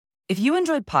If you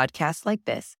enjoyed podcasts like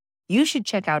this, you should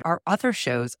check out our other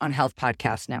shows on Health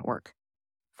Podcast Network.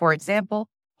 For example,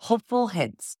 Hopeful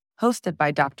Hints, hosted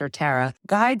by Dr. Tara,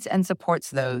 guides and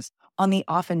supports those on the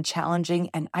often challenging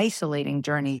and isolating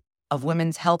journey of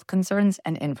women's health concerns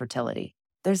and infertility.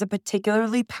 There's a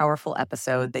particularly powerful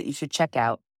episode that you should check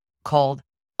out called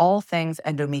All Things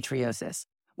Endometriosis,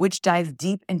 which dives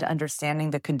deep into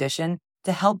understanding the condition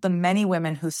to help the many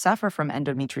women who suffer from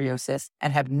endometriosis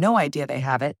and have no idea they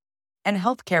have it, and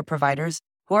healthcare providers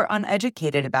who are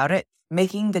uneducated about it,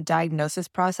 making the diagnosis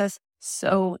process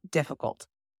so difficult.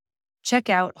 Check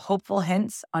out Hopeful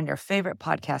Hints on your favorite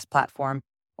podcast platform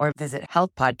or visit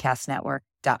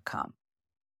healthpodcastnetwork.com.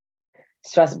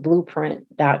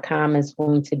 Stressblueprint.com is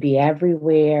going to be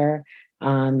everywhere.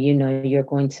 You're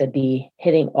going to be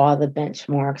hitting all the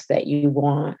benchmarks that you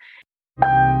want.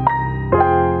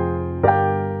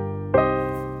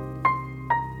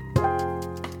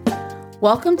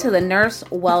 Welcome to the Nurse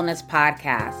Wellness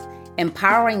Podcast,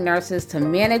 empowering nurses to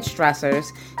manage stressors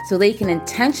so they can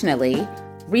intentionally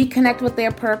reconnect with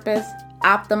their purpose,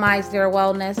 optimize their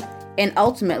wellness, and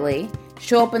ultimately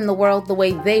show up in the world the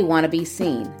way they want to be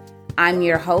seen. I'm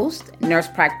your host, nurse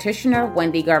practitioner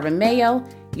Wendy Garvin-Mayo,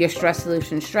 your stress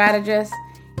solution strategist.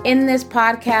 In this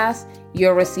podcast,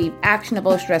 you'll receive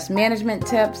actionable stress management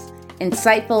tips,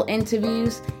 insightful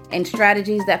interviews, and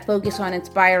strategies that focus on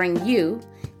inspiring you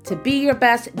to be your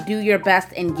best, do your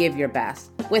best, and give your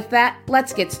best. With that,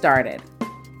 let's get started.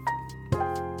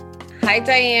 Hi,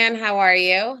 Diane. How are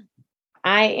you?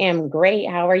 I am great.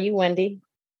 How are you, Wendy?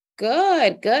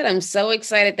 Good. I'm so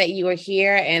excited that you are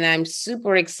here, and I'm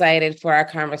super excited for our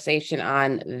conversation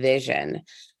on vision.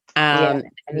 And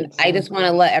I just want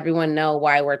to let everyone know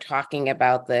why we're talking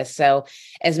about this. So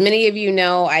as many of you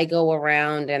know, I go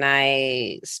around and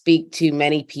I speak to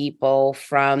many people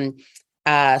from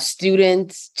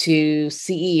students to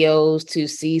CEOs to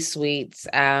C-suites.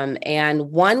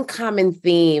 And one common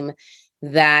theme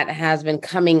that has been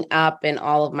coming up in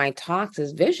all of my talks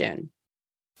is vision.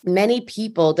 Many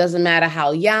people, doesn't matter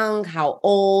how young, how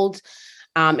old,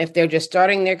 if they're just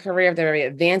starting their career, if they're very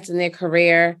advanced in their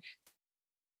career,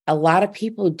 a lot of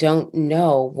people don't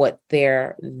know what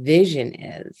their vision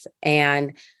is.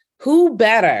 And who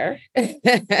better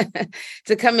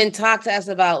to come and talk to us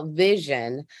about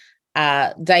vision?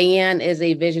 Diane is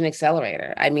a vision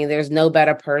accelerator. I mean, there's no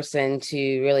better person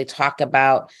to really talk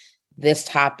about this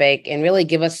topic and really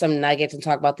give us some nuggets and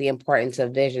talk about the importance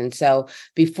of vision. So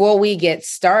before we get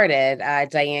started,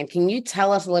 Diane, can you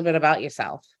tell us a little bit about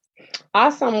yourself?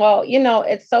 Awesome. Well,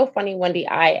 it's so funny, Wendy.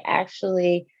 I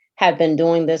actually have been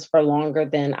doing this for longer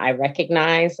than I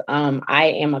recognize. I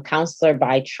am a counselor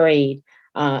by trade.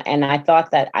 And I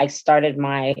thought that I started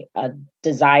my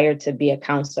desire to be a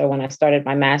counselor when I started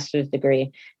my master's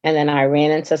degree. And then I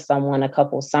ran into someone a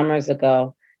couple summers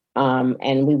ago,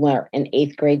 and we were in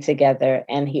 8th grade together.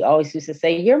 And he always used to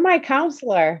say, "You're my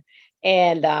counselor."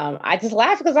 And I just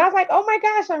laughed because I was like, oh my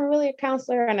gosh, I'm really a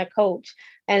counselor and a coach.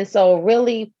 And so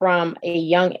really from a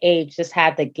young age, just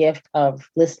had the gift of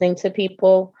listening to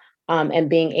people and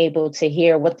being able to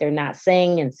hear what they're not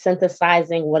saying and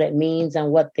synthesizing what it means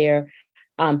and what their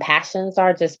passions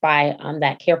are just by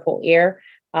that careful ear.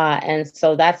 And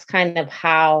so that's kind of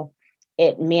how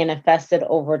it manifested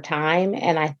over time.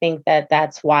 And I think that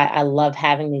that's why I love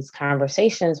having these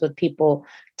conversations with people,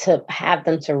 to have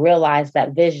them to realize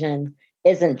that vision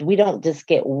we don't just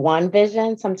get one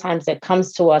vision. Sometimes it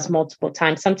comes to us multiple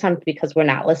times, sometimes because we're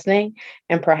not listening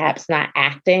and perhaps not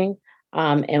acting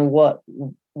in what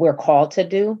we're called to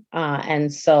do.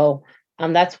 And so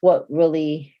that's what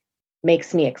really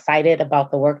makes me excited about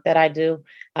the work that I do,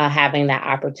 having that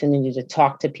opportunity to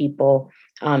talk to people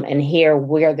and hear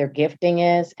where their gifting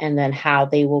is, and then how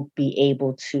they will be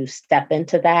able to step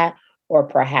into that, or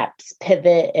perhaps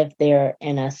pivot if they're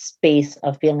in a space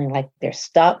of feeling like they're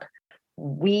stuck.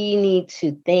 We need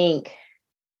to think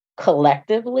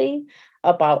collectively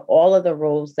about all of the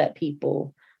roles that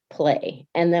people play,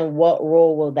 and then what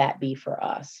role will that be for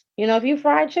us? If you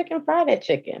fried chicken, fry that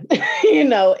chicken.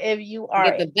 If you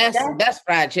are get the best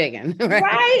fried chicken,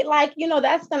 right? Like,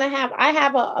 that's gonna have. I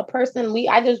have a person.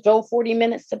 I just drove 40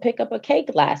 minutes to pick up a cake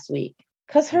last week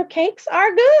because her cakes are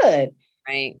good,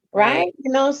 right?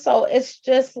 So it's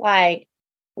just like,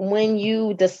 when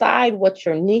you decide what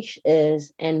your niche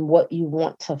is and what you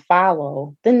want to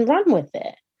follow, then run with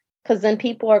it, because then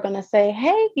people are gonna say,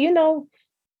 "Hey,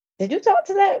 did you talk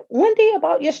to that Wendy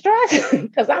about your stress?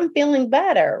 Because I'm feeling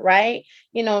better," right?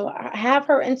 Have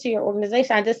her into your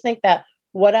organization. I just think that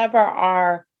whatever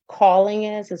our calling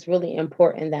is really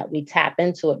important that we tap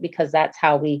into it, because that's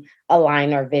how we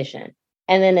align our vision.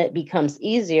 And then it becomes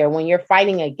easier when you're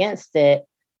fighting against it.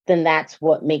 then that's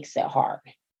what makes it hard.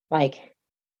 Like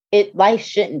life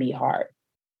shouldn't be hard,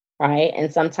 right?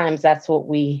 And sometimes that's what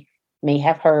we may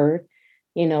have heard,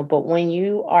 but when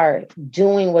you are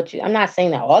doing I'm not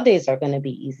saying that all days are going to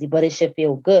be easy, but it should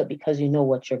feel good because you know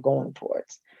what you're going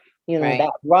towards. Right.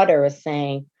 That rudder is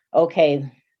saying,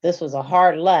 okay, this was a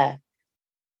hard left.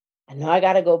 I know I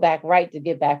got to go back right to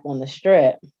get back on the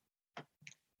strip,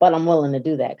 but I'm willing to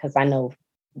do that because I know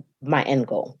my end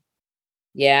goal.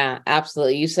 Yeah,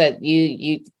 absolutely. You said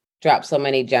you dropped so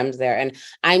many gems there. And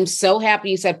I'm so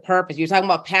happy you said purpose. You're talking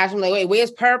about passion. Like, wait,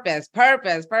 where's purpose?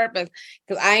 Purpose.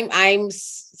 Because I'm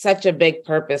such a big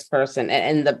purpose person.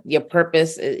 And your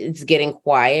purpose is getting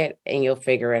quiet and you'll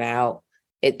figure it out.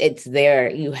 It's there.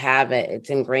 You have it.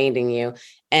 It's ingrained in you.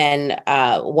 And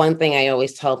one thing I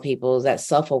always tell people is that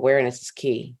self-awareness is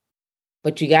key.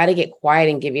 But you got to get quiet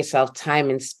and give yourself time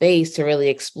and space to really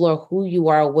explore who you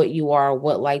are,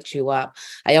 what lights you up.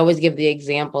 I always give the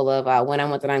example of when I'm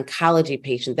with an oncology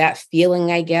patient, that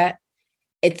feeling I get,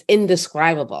 it's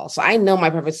indescribable. So I know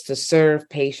my purpose is to serve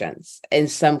patients in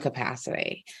some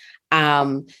capacity.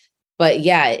 But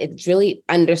yeah, it's really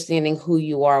understanding who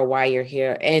you are, why you're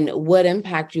here, and what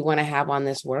impact you want to have on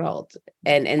this world.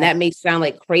 And that may sound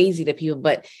like crazy to people,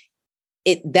 but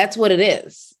that's what it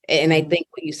is. And I think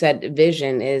what you said,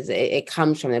 vision is it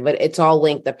comes from it, but it's all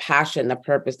linked. The passion, the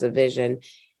purpose, the vision,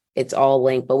 it's all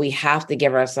linked, but we have to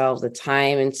give ourselves the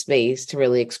time and space to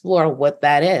really explore what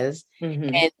that is.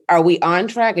 And are we on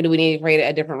track, or do we need to create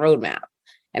a different roadmap?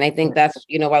 And I think that's,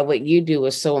 why what you do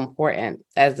is so important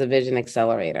as the Vision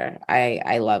Accelerator.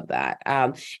 I love that.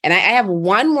 And I have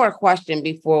one more question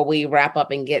before we wrap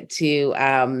up and get to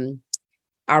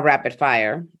our rapid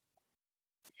fire.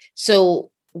 So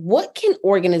what can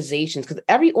organizations, because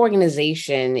every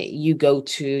organization you go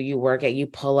to, you work at, you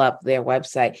pull up their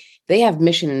website, they have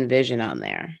mission and vision on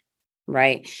there,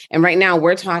 right? And right now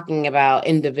we're talking about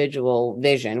individual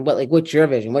vision. What's your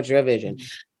vision? What's your vision?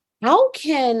 How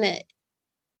can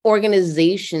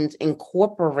organizations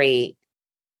incorporate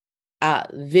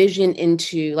vision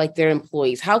into their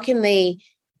employees? How can they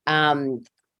make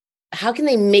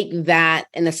that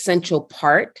an essential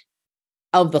part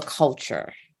of the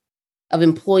culture of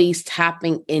employees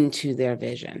tapping into their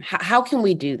vision? How can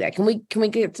we do that? Can we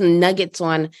get some nuggets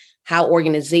on how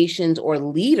organizations or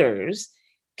leaders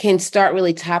can start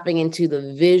really tapping into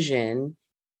the vision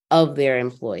of their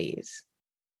employees?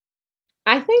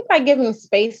 I think by giving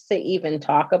space to even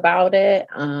talk about it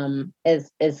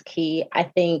is key. I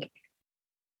think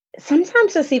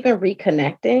sometimes it's even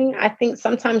reconnecting. I think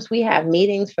sometimes we have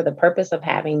meetings for the purpose of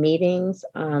having meetings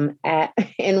in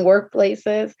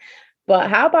workplaces.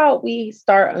 But how about we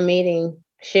start a meeting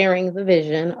sharing the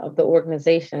vision of the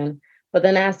organization, but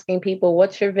then asking people,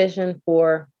 what's your vision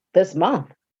for this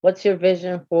month? What's your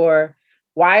vision for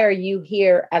why are you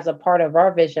here as a part of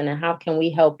our vision? And how can we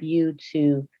help you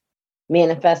to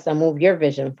manifest and move your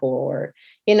vision forward?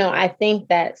 I think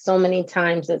that so many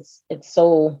times it's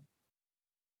so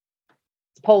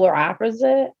polar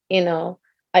opposite, I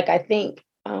think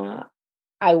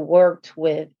I worked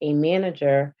with a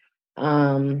manager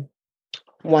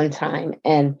one time,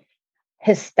 and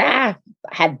his staff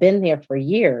had been there for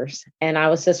years, and I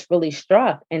was just really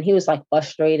struck, and he was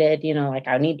frustrated,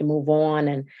 I need to move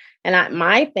on. And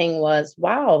my thing was,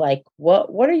 wow,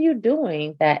 what are you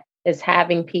doing that is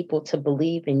having people to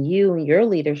believe in you and your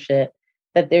leadership,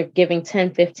 that they're giving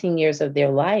 10, 15 years of their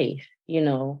life,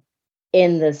 in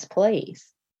this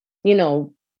place?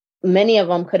 Many of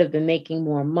them could have been making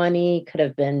more money, could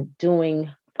have been doing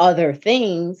other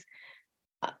things,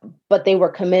 but they were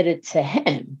committed to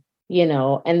him,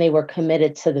 and they were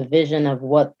committed to the vision of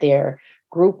what their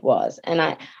group was. And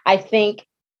I think,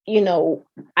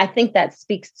 I think that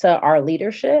speaks to our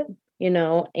leadership,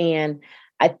 and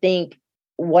I think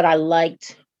what I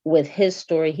liked with his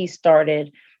story, he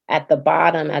started at the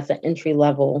bottom as an entry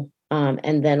level,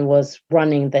 and then was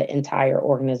running the entire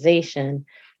organization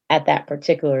at that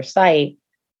particular site.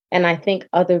 And I think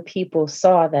other people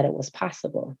saw that it was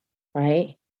possible,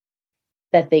 right?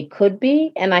 That they could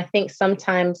be. And I think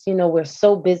sometimes, we're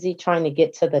so busy trying to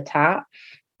get to the top.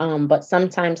 But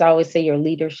sometimes I always say your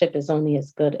leadership is only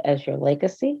as good as your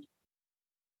legacy.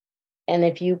 And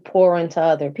if you pour into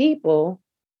other people,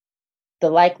 the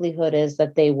likelihood is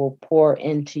that they will pour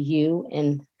into you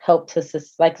and help to,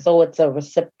 so it's a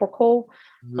reciprocal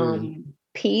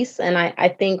piece. And I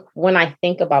think when I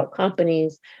think about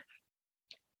companies,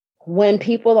 when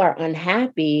people are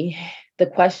unhappy, the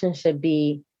question should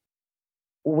be,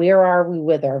 where are we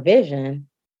with our vision,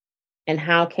 and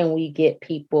how can we get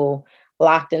people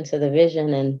locked into the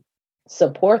vision and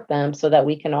support them so that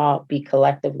we can all be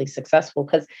collectively successful.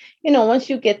 Because, once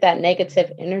you get that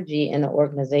negative energy in the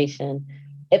organization,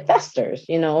 it festers.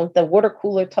 The water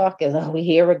cooler talk is, oh, we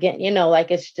here again,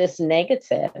 like it's just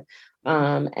negative.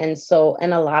 And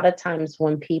a lot of times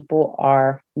when people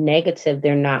are negative,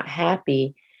 they're not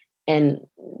happy and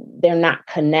they're not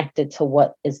connected to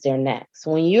what is their next.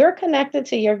 When you're connected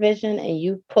to your vision and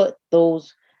you put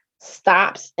those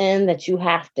stops in that you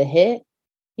have to hit,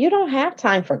 you don't have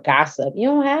time for gossip. You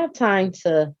don't have time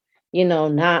to,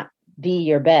 not be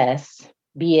your best,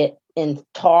 be it in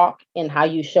talk and how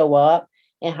you show up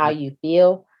and how you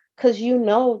feel, because you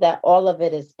know that all of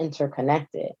it is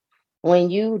interconnected. When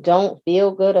you don't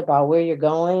feel good about where you're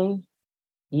going,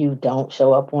 you don't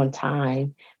show up on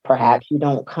time. Perhaps you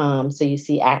don't come. So you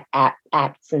see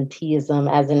absenteeism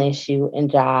as an issue in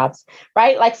jobs,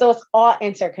 right? Like, so it's all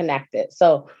interconnected.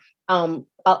 So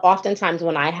oftentimes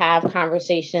when I have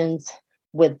conversations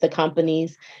with the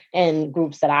companies and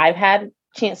groups that I've had a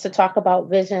chance to talk about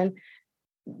vision,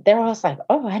 they're always like,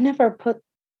 oh, I never put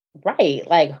right.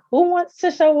 Like, who wants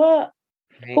to show up?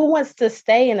 Right. Who wants to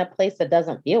stay in a place that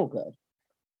doesn't feel good?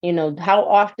 How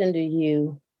often do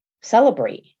you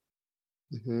celebrate?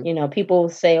 Mm-hmm. People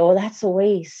say, oh, that's a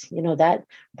waste, that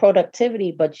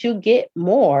productivity, but you get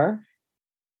more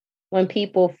when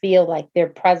people feel like their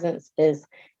presence is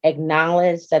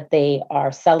acknowledged, that they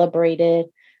are celebrated,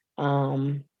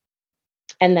 and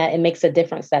that it makes a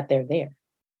difference that they're there.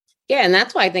 Yeah. And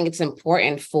that's why I think it's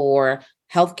important for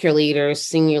healthcare leaders,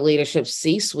 senior leadership,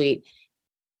 C-suite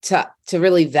to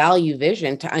really value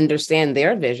vision, to understand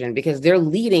their vision, because they're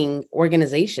leading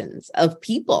organizations of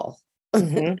people.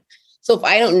 Mm-hmm. So if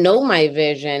I don't know my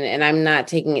vision and I'm not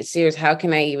taking it serious, how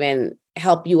can I even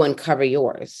help you uncover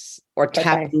yours or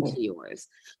tap into yours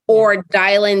or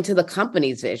dial into the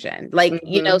company's vision? Like,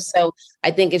 so I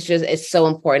think it's so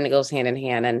important. It goes hand in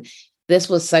hand. And this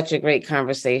was such a great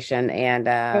conversation. And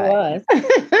it was. We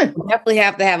definitely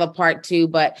have to have a part 2.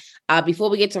 But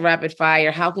before we get to rapid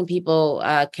fire, how can people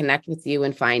connect with you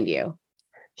and find you?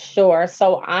 Sure.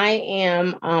 So I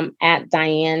am at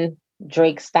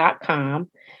DianeDrakes.com.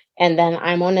 And then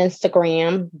I'm on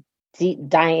Instagram,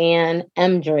 Diane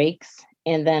M. Drakes.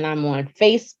 And then I'm on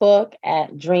Facebook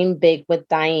at Dream Big with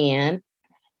Diane.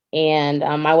 And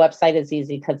my website is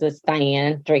easy because it's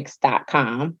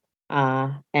DianeDrakes.com.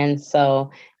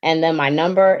 And then my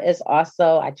number is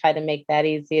also, I try to make that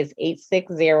easy, is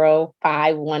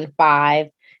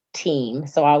 860-515-TEAM.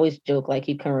 So I always joke, like,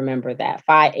 you can remember that,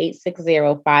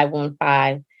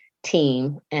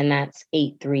 860-515-TEAM, and that's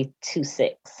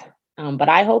 8326. But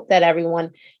I hope that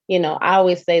everyone, I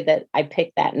always say that I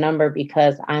picked that number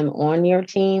because I'm on your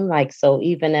team. Like, so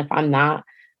even if I'm not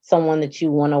someone that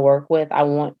you want to work with, I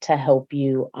want to help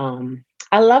you.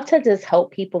 I love to just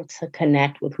help people to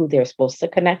connect with who they're supposed to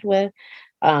connect with.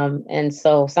 And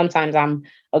so sometimes I'm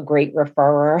a great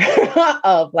referrer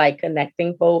of like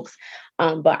connecting folks.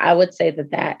 But I would say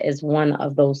that is one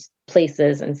of those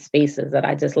places and spaces that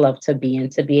I just love to be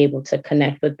in, to be able to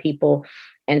connect with people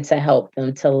and to help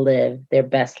them to live their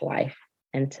best life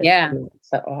and to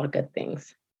all good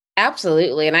things.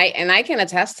 Absolutely. And I can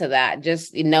attest to that,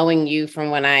 just knowing you from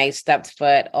when I stepped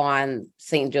foot on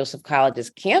St. Joseph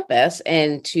College's campus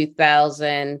in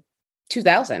 2000.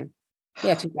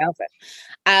 Yeah, 2000.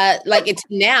 Like it's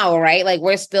now, right? Like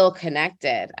we're still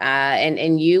connected.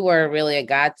 And you were really a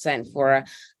godsend for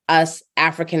us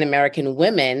African-American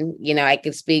women. I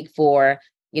could speak for,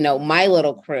 my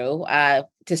little crew,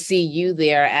 to see you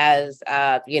there as,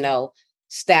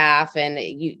 staff, and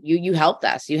you helped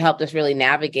us. You helped us really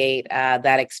navigate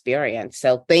that experience.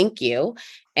 So thank you.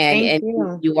 And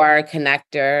you are a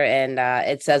connector, and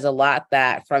it says a lot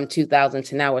that from 2000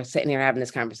 to now we're sitting here having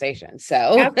this conversation. So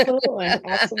absolutely.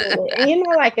 And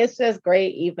like it's just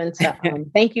great even to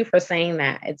thank you for saying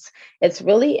that. It's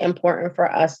really important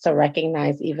for us to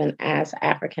recognize, even as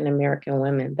African American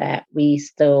women, that we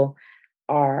still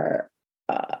are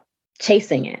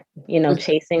chasing it,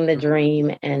 chasing the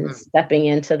dream and stepping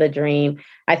into the dream.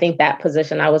 I think that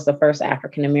position, I was the first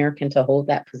African American to hold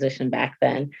that position back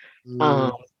then.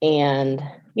 And,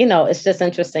 it's just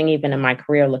interesting, even in my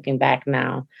career, looking back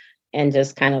now and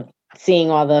just kind of seeing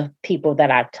all the people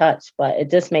that I've touched, but it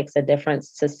just makes a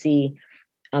difference to see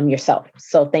yourself.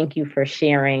 So thank you for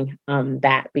sharing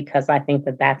that, because I think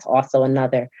that that's also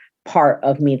another part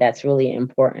of me that's really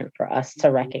important for us to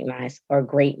recognize, our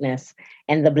greatness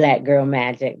and the Black girl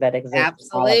magic that exists.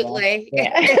 Absolutely.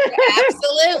 Yeah.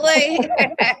 Absolutely.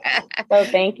 So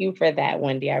thank you for that,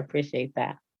 Wendy. I appreciate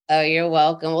that. Oh, you're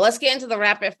welcome. Well, let's get into the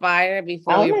rapid fire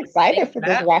before I'm excited for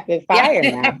this rapid fire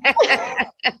now.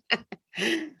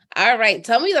 All right.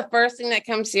 Tell me the first thing that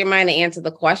comes to your mind to answer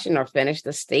the question or finish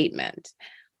the statement.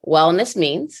 Wellness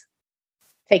means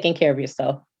Taking care of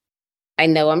yourself. I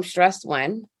know I'm stressed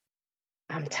when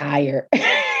I'm tired.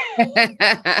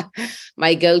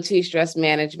 my go-to stress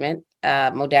management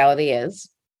modality is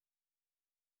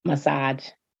Massage.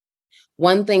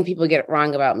 one thing people get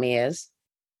wrong about me is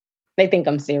They think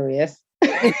I'm serious.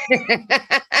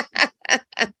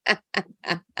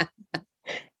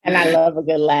 And I love a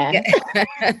good laugh.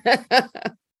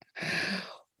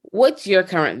 What's your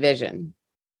current vision?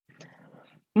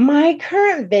 My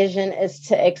current vision is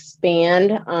to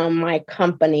expand my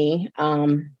company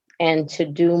and to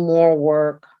do more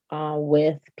work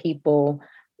with people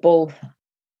both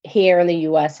here in the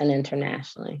US and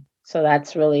internationally. So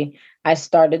that's really, I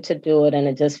started to do it and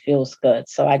it just feels good.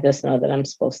 So I just know that I'm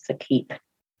supposed to keep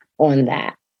on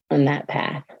that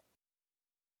path.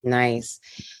 Nice.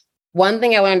 One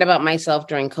thing I learned about myself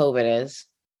during COVID is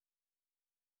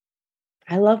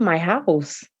I love my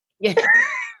house. Yeah.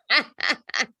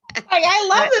 Like, I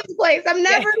love this place. I'm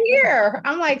never here.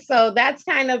 I'm like, so that's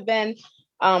kind of been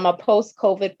a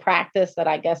post-COVID practice that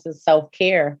I guess is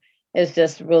self-care. It's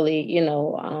just really,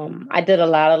 I did a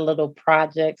lot of little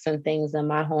projects and things in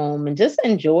my home and just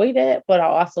enjoyed it. But I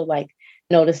also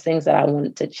noticed things that I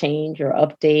wanted to change or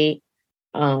update.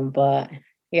 But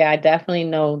yeah, I definitely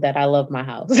know that I love my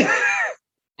house.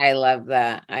 I love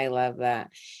that. I love that.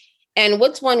 And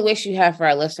what's one wish you have for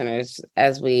our listeners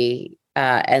as we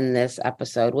end this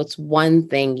episode? What's one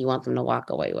thing you want them to walk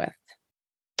away with?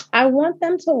 I want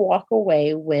them to walk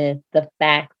away with the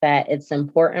fact that it's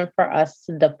important for us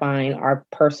to define our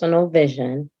personal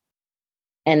vision.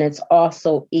 And it's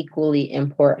also equally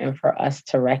important for us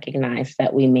to recognize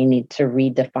that we may need to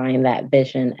redefine that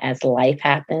vision as life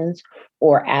happens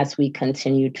or as we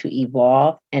continue to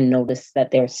evolve and notice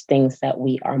that there's things that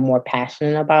we are more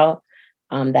passionate about,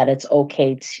 that it's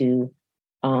okay to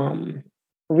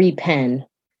repen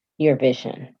your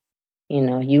vision.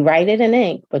 You write it in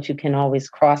ink, but you can always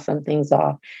cross some things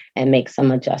off and make some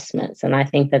adjustments. And I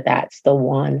think that that's the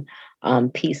one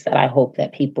piece that I hope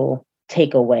that people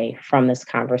take away from this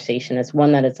conversation. Is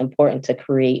one, that it's important to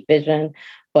create vision,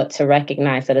 but to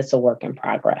recognize that it's a work in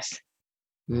progress.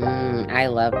 I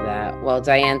love that. Well,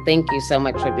 Diane, thank you so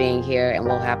much for being here, and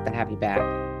we'll have to have you back.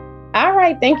 All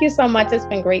right. Thank you so much. It's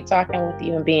been great talking with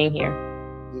you and being here.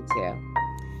 You too.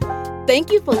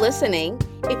 Thank you for listening.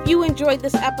 If you enjoyed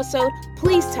this episode,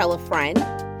 please tell a friend.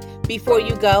 Before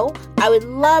you go, I would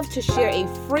love to share a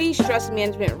free stress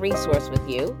management resource with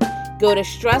you. Go to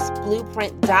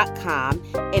stressblueprint.com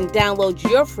and download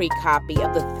your free copy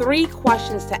of the 3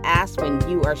 questions to ask when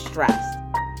you are stressed.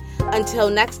 Until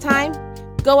next time,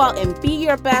 go out and be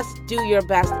your best, do your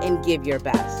best, and give your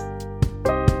best.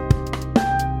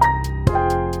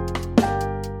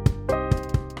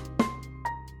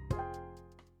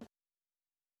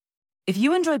 If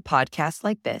you enjoyed podcasts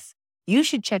like this, you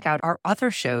should check out our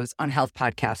other shows on Health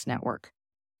Podcast Network.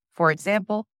 For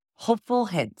example, Hopeful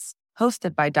Hints,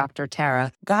 hosted by Dr.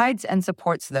 Tara, guides and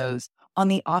supports those on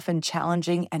the often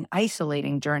challenging and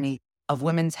isolating journey of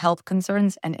women's health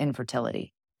concerns and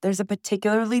infertility. There's a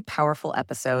particularly powerful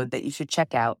episode that you should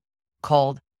check out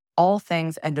called All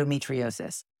Things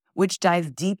Endometriosis, which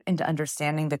dives deep into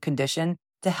understanding the condition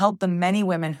to help the many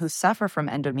women who suffer from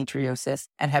endometriosis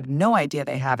and have no idea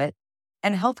they have it,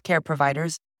 and healthcare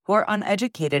providers who are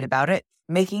uneducated about it,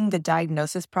 making the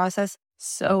diagnosis process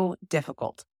so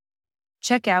difficult.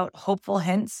 Check out Hopeful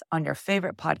Hints on your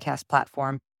favorite podcast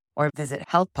platform or visit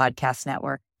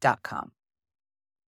healthpodcastnetwork.com.